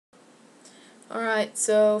Alright,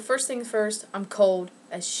 so first things first, I'm cold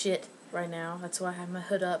as shit right now. That's why I have my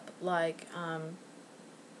hood up like,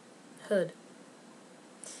 hood.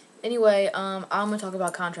 Anyway, I'm gonna talk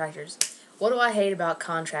about contractors. What do I hate about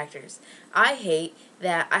contractors? I hate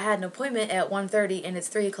that I had an appointment at 1:30 and it's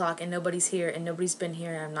 3 o'clock and nobody's here and nobody's been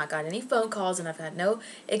here and I've not got any phone calls and I've had no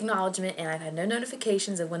acknowledgement and I've had no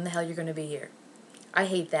notifications of when the hell you're gonna be here. I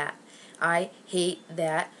hate that. I hate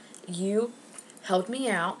that you helped me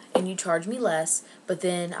out and you charged me less, but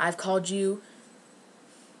then I've called you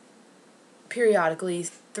periodically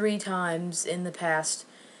 3 times in the past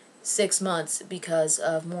 6 months because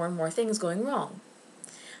of more and more things going wrong.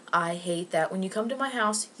 I hate that when you come to my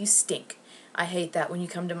house, you stink. I hate that when you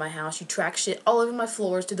come to my house, you track shit all over my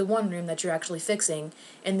floors to the one room that you're actually fixing,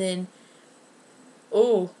 and then,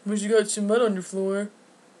 oh, but you got some mud on your floor.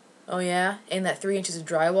 Oh yeah? And that 3 inches of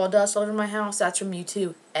drywall dust all over my house, that's from you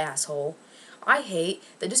too, asshole. I hate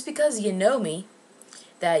that just because you know me,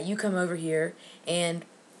 that you come over here and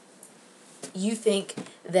you think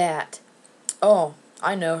that, oh,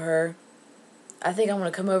 I know her. I think I'm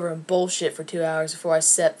going to come over and bullshit for 2 hours before I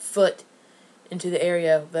set foot into the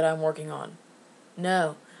area that I'm working on.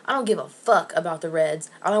 No, I don't give a fuck about the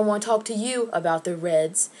Reds. I don't want to talk to you about the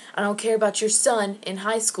Reds. I don't care about your son in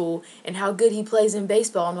high school and how good he plays in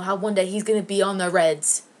baseball and how one day he's going to be on the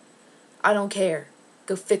Reds. I don't care.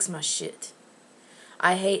 Go fix my shit.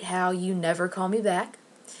 I hate how you never call me back.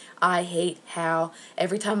 I hate how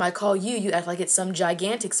every time I call you, you act like it's some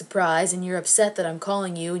gigantic surprise and you're upset that I'm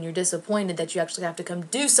calling you and you're disappointed that you actually have to come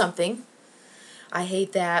do something. I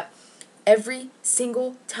hate that every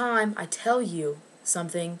single time I tell you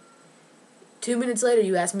something, 2 minutes later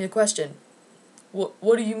you ask me a question.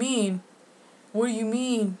 What do you mean? What do you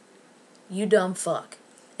mean? You dumb fuck.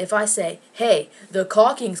 If I say, hey, the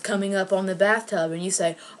caulking's coming up on the bathtub, and you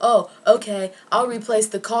say, oh, okay, I'll replace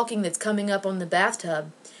the caulking that's coming up on the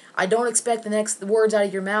bathtub, I don't expect the next words out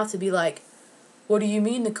of your mouth to be like, what do you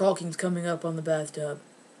mean the caulking's coming up on the bathtub?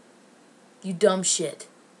 You dumb shit.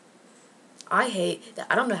 I hate that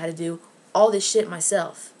I don't know how to do all this shit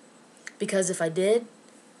myself. Because if I did,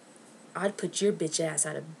 I'd put your bitch ass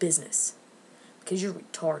out of business. Because you're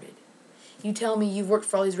retarded. You tell me you've worked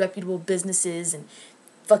for all these reputable businesses and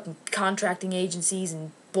fucking contracting agencies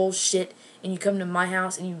and bullshit, and you come to my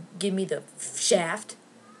house and you give me the shaft?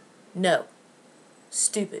 No.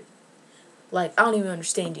 Stupid. Like, I don't even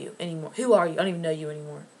understand you anymore. Who are you? I don't even know you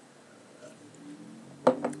anymore.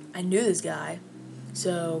 I knew this guy,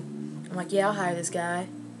 so I'm like, yeah, I'll hire this guy.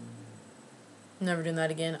 I'm never doing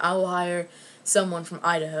that again. I will hire someone from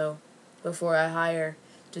Idaho before I hire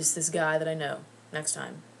just this guy that I know next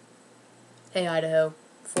time. Hey, Idaho,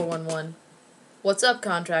 411. What's up,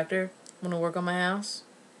 contractor? Want to work on my house?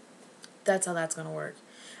 That's how that's going to work.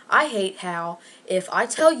 I hate how if I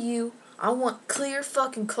tell you I want clear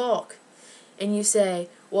fucking caulk, and you say,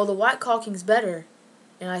 well, the white caulking's better,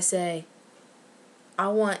 and I say, I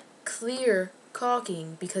want clear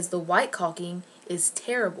caulking because the white caulking is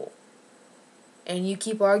terrible. And you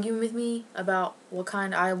keep arguing with me about what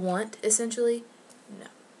kind I want, essentially? No.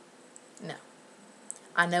 No.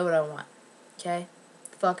 I know what I want. Okay?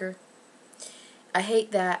 Fucker. I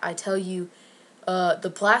hate that I tell you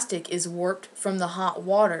the plastic is warped from the hot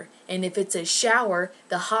water. And if it's a shower,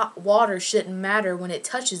 the hot water shouldn't matter when it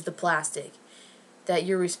touches the plastic. That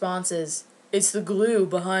your response is, it's the glue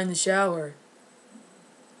behind the shower.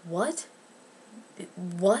 What?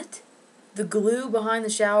 What? The glue behind the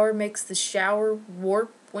shower makes the shower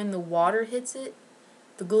warp when the water hits it?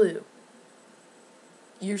 The glue.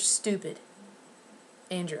 You're stupid.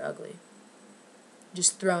 And you're ugly.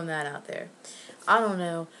 Just throwing that out there. I don't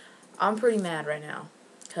know. I'm pretty mad right now.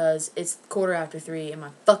 Because it's 3:15 and my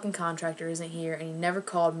fucking contractor isn't here and he never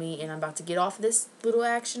called me and I'm about to get off this little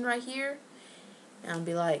action right here. And I'll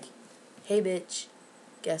be like, hey bitch,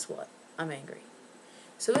 guess what? I'm angry.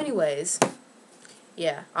 So anyways,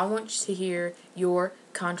 yeah, I want to hear your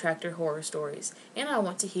contractor horror stories. And I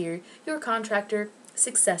want to hear your contractor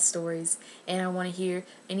success stories. And I want to hear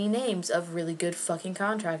any names of really good fucking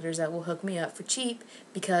contractors that will hook me up for cheap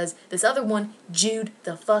because this other one Jewed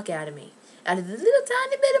the fuck out of me. Out of the little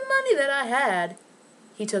tiny bit of money that I had,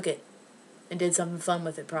 he took it and did something fun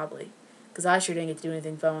with it probably. Because I sure didn't get to do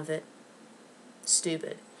anything fun with it.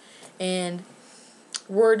 Stupid. And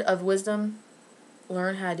word of wisdom,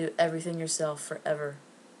 learn how to do everything yourself forever.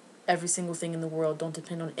 Every single thing in the world. Don't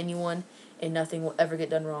depend on anyone and nothing will ever get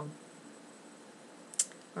done wrong.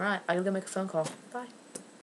 Alright, I gotta go make a phone call. Bye.